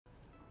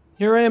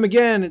Here I am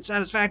again at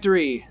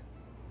Satisfactory.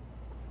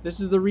 This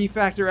is the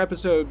refactor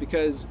episode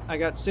because I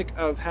got sick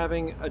of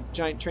having a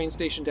giant train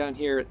station down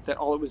here that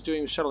all it was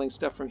doing was shuttling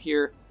stuff from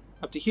here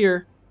up to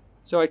here.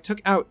 So I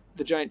took out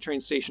the giant train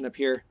station up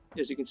here.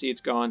 As you can see,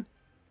 it's gone.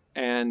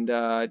 And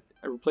I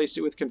replaced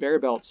it with conveyor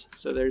belts.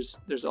 So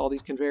there's all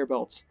these conveyor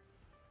belts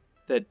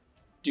that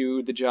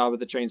do the job of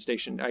the train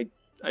station.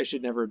 I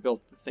should never have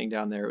built the thing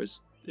down there. It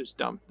was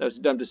dumb. That was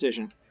a dumb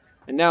decision.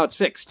 And now it's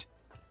fixed.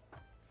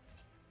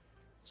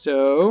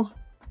 So,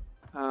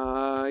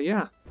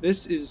 yeah,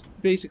 this is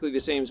basically the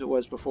same as it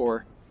was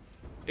before,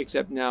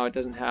 except now it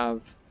doesn't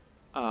have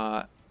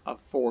a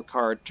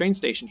 4-car train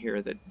station here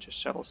that just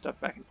shuttles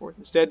stuff back and forth.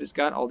 Instead, it's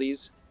got all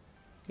these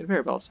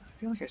conveyor belts. I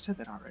feel like I said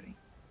that already.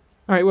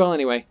 Alright, well,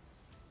 anyway,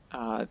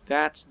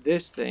 that's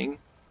this thing.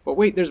 But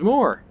wait, there's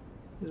more!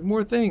 There's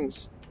more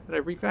things that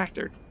I've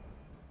refactored.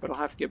 But I'll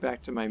have to get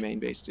back to my main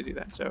base to do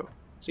that, so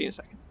see you in a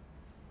second.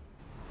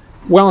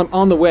 While I'm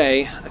on the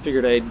way, I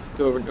figured I'd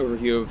go over an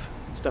overview of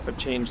stuff I've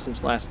changed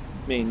since last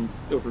main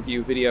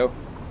overview video.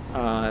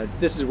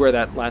 This is where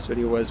that last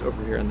video was,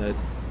 over here in the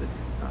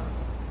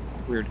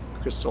weird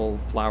crystal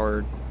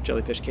flower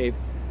jellyfish cave.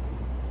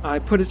 I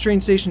put a train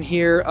station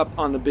here up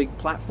on the big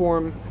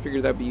platform. I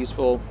figured that'd be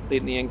useful late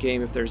in the end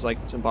game if there's like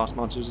some boss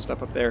monsters and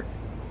stuff up there.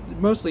 It's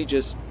mostly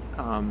just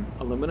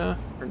aluminum,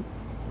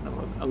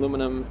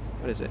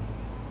 what is it?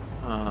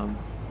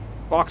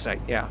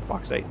 Bauxite, yeah,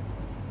 bauxite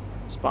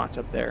spots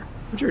up there,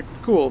 which are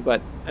cool,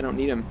 but I don't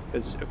need them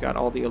because I've got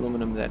all the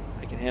aluminum that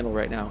I can handle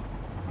right now.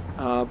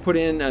 Put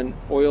in an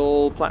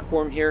oil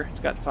platform here. It's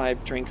got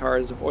 5 train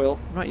cars of oil.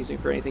 I'm not using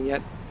it for anything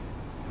yet.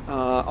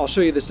 I'll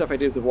show you the stuff I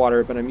did with the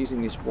water, but I'm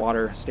using this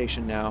water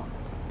station now.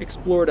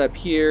 Explored up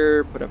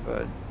here, put up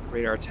a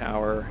radar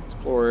tower,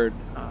 explored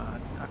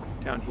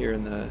down here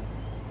in the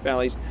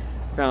valleys,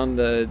 found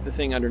the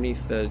thing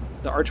underneath the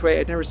archway.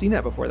 I'd never seen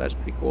that before. That's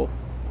pretty cool.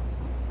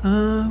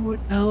 What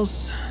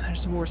else?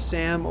 There's some more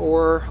SAM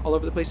ore all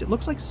over the place. It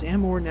looks like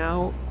SAM ore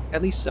now,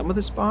 at least some of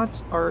the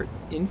spots, are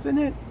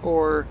infinite,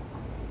 or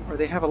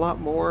they have a lot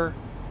more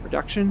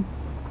production.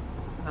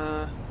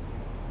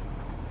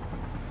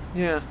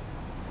 Yeah.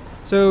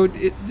 So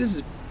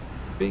this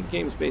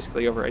game's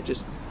basically over. I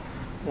just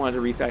wanted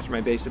to refactor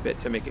my base a bit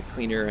to make it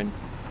cleaner and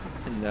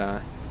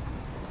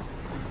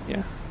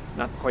yeah,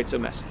 not quite so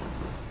messy.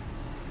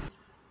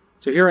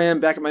 So here I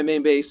am back at my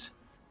main base.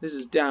 This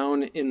is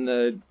down in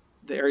the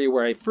area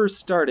where I first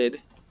started.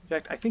 In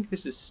fact, I think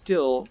this is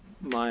still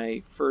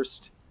my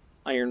first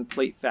iron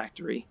plate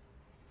factory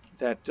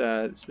that's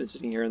been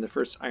sitting here in the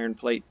first iron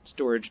plate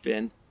storage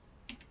bin.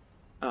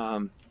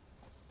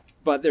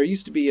 But there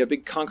used to be a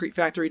big concrete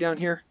factory down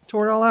here.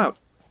 Tore it all out.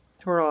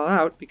 Tore it all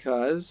out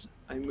because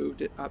I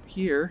moved it up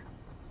here,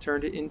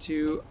 turned it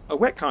into a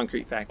wet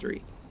concrete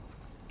factory.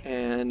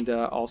 And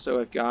also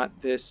I've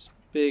got this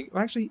big,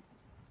 well, actually,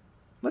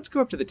 let's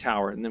go up to the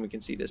tower and then we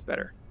can see this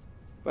better.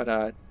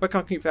 But wet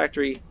concrete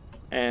factory,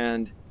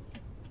 and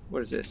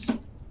what is this?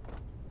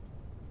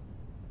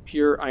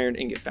 Pure iron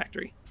ingot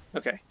factory.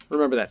 Okay,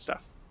 remember that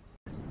stuff.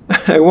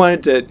 I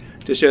wanted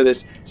to show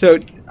this. So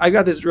I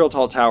got this real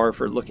tall tower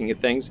for looking at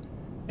things,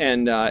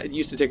 and it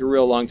used to take a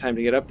real long time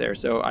to get up there.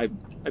 So I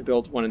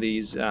built one of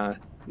these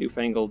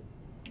newfangled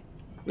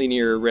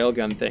linear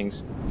railgun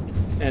things,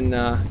 and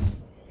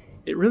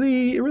it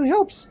really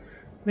helps.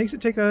 Makes it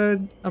take a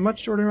much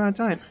shorter amount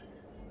of time.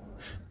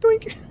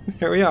 Doink!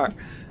 There we are.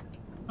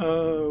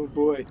 Oh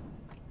boy.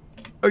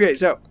 Okay,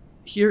 so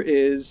here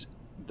is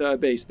the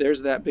base.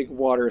 There's that big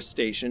water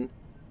station.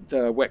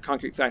 The wet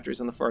concrete factory is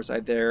on the far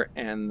side there,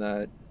 and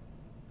the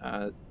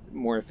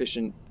more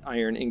efficient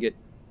iron ingot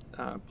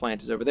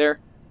plant is over there.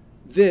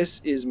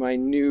 This is my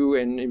new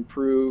and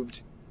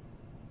improved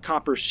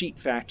copper sheet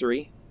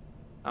factory.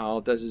 All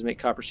it does is make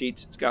copper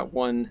sheets. It's got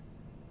one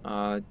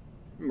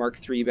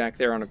Mark III back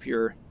there on a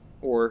pure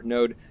ore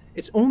node.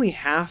 It's only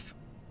half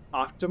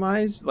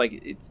optimized,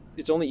 like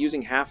it's only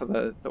using half of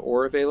the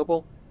ore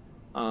available,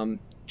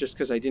 just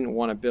because I didn't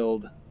want to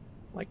build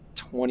like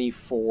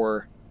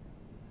 24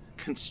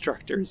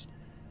 constructors,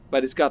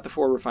 but it's got the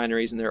 4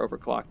 refineries and they're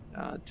overclocked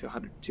to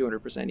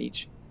 200%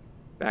 each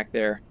back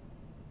there.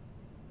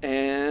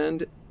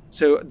 And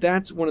so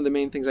that's one of the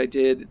main things I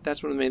did.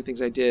 That's one of the main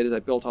things I did is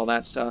I built all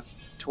that stuff,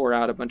 tore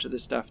out a bunch of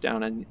this stuff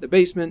down in the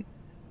basement,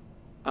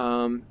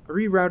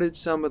 rerouted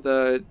some of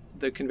the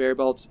conveyor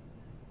belts.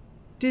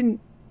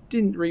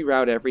 Didn't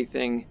reroute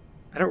everything.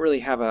 I don't really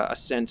have a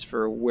sense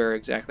for where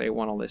exactly I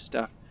want all this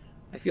stuff.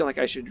 I feel like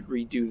I should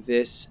redo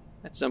this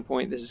at some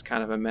point. This is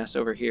kind of a mess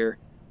over here.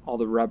 All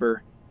the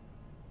rubber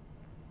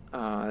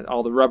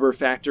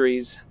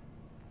factories,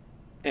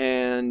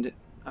 and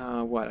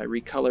what, I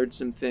recolored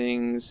some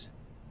things.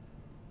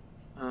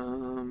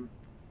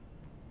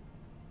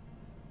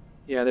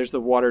 Yeah, there's the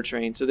water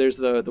train. So there's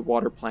the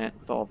water plant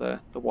with all the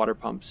water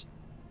pumps,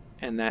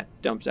 and that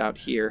dumps out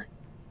here.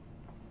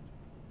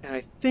 And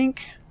I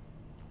think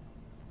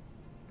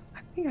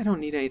I don't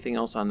need anything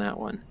else on that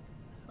one.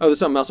 Oh, there's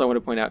something else I want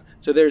to point out.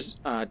 So there's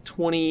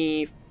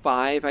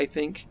 25, I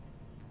think,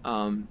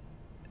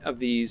 of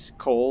these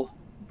coal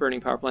burning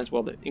power plants,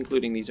 well,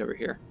 including these over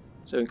here.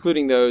 So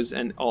including those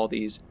and all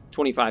these,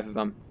 25 of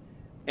them.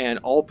 And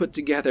all put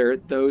together,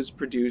 those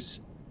produce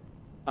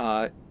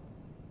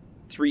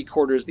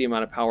 3/4 the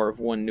amount of power of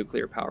one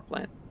nuclear power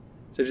plant.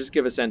 So just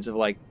give a sense of,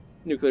 like,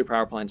 nuclear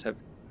power plants have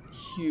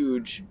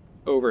huge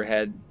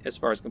overhead as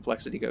far as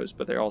complexity goes,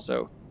 but they're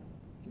also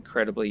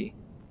incredibly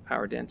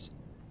power dense.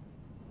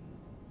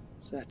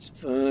 So that's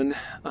fun.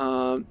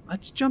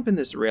 Let's jump in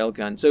this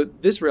railgun. So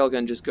this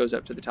railgun just goes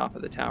up to the top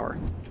of the tower.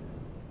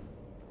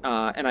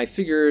 And I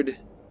figured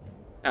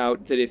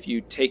out that if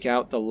you take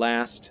out the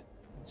last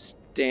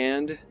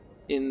stand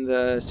in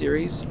the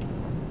series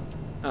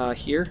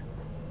here,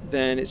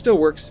 then it still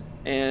works,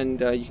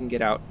 and you can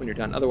get out when you're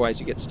done. Otherwise,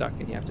 you get stuck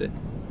and you have to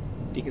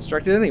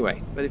deconstruct it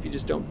anyway. But if you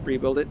just don't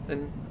rebuild it,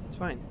 then it's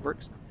fine. It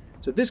works.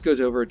 So this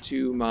goes over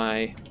to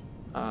my,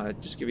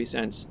 just give you a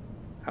sense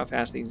how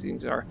fast these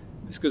things are.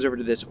 This goes over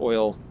to this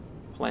oil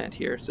plant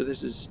here. So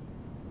this is,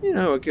 you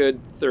know, a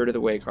good third of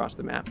the way across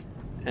the map.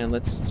 And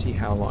let's see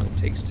how long it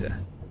takes to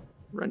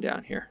run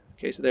down here.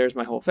 Okay, so there's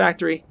my whole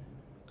factory.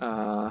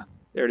 There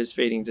it is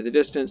fading to the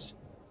distance.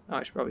 Oh,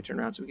 I should probably turn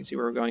around so we can see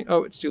where we're going.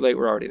 Oh, it's too late.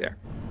 We're already there.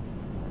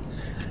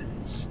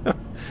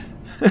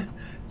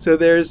 So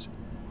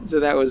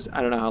that was,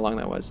 I don't know how long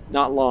that was.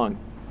 Not long.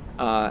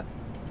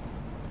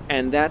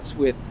 And that's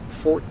with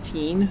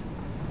 14.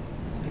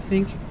 I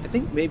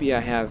think maybe I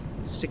have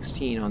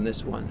 16 on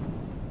this one.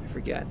 I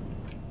forget.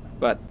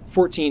 But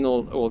 14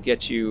 will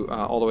get you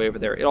all the way over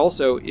there. It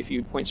also, if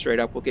you point straight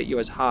up, will get you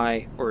as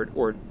high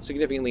or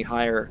significantly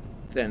higher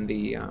than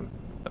the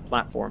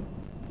platform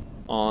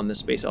on the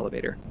space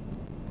elevator.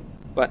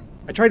 But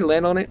I tried to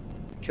land on it.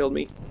 It killed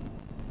me.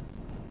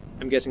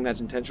 I'm guessing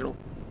that's intentional.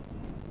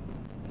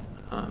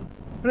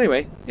 But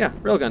anyway, yeah,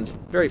 railguns,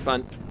 very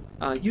fun.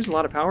 Use a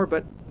lot of power,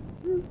 but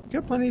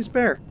got plenty to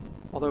spare.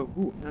 Although,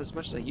 ooh, not as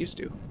much as I used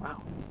to.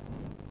 Wow.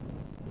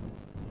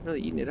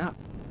 Really eating it up.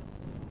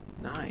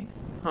 9.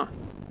 Huh.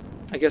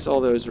 I guess all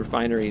those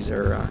refineries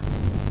are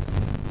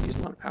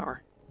using a lot of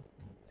power.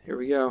 Here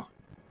we go.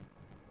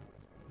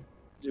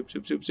 Zoop,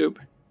 zoop, zoop, zoop.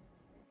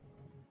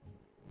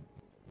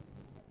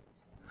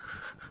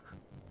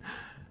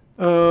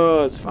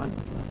 Oh, it's fun.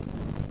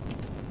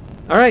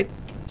 Alright,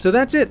 so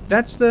that's it.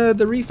 That's the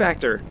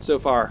refactor so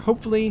far.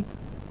 Hopefully,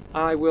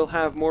 I will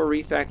have more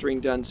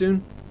refactoring done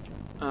soon.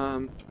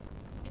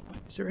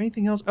 Is there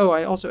anything else? Oh,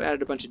 I also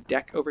added a bunch of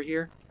deck over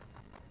here.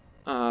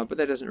 But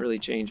that doesn't really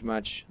change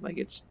much. Like,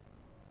 it's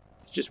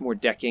just more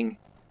decking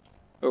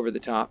over the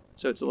top,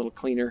 so it's a little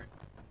cleaner.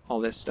 All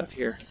this stuff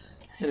here.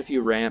 And a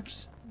few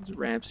ramps. There's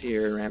ramps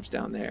here, ramps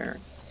down there.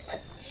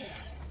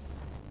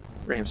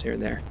 Ramps here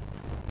and there.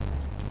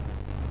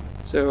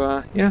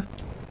 So, yeah.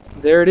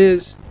 There it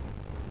is.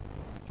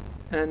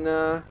 And,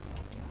 I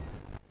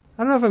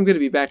don't know if I'm going to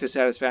be back to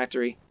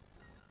Satisfactory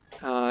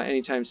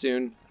anytime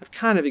soon. I've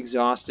kind of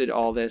exhausted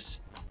all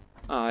this,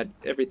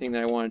 everything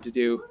that I wanted to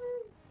do.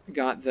 I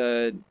got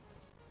the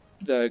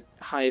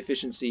high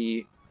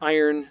efficiency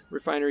iron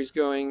refineries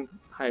going,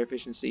 high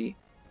efficiency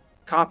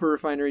copper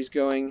refineries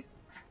going,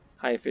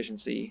 high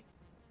efficiency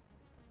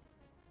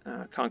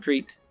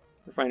concrete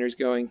refineries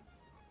going,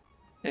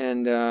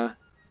 and yeah,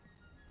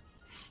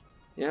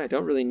 I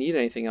don't really need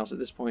anything else at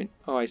this point.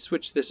 Oh, I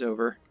switched this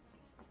over.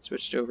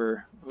 Switched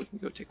over. Oh, we can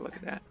go take a look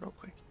at that real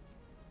quick.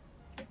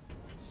 I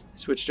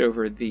switched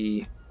over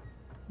the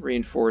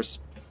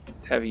reinforced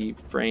heavy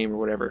frame or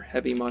whatever.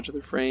 Heavy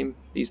modular frame.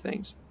 These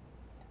things.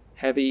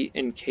 Heavy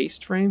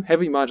encased frame.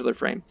 Heavy modular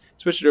frame.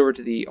 Switched it over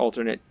to the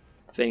alternate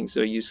thing, so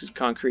it uses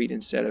concrete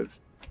instead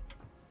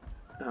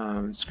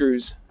of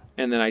screws.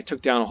 And then I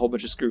took down a whole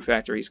bunch of screw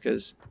factories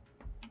because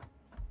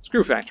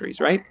screw factories,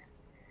 right?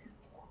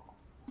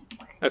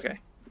 Okay.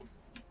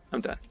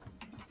 I'm done.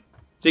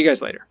 See you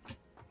guys later.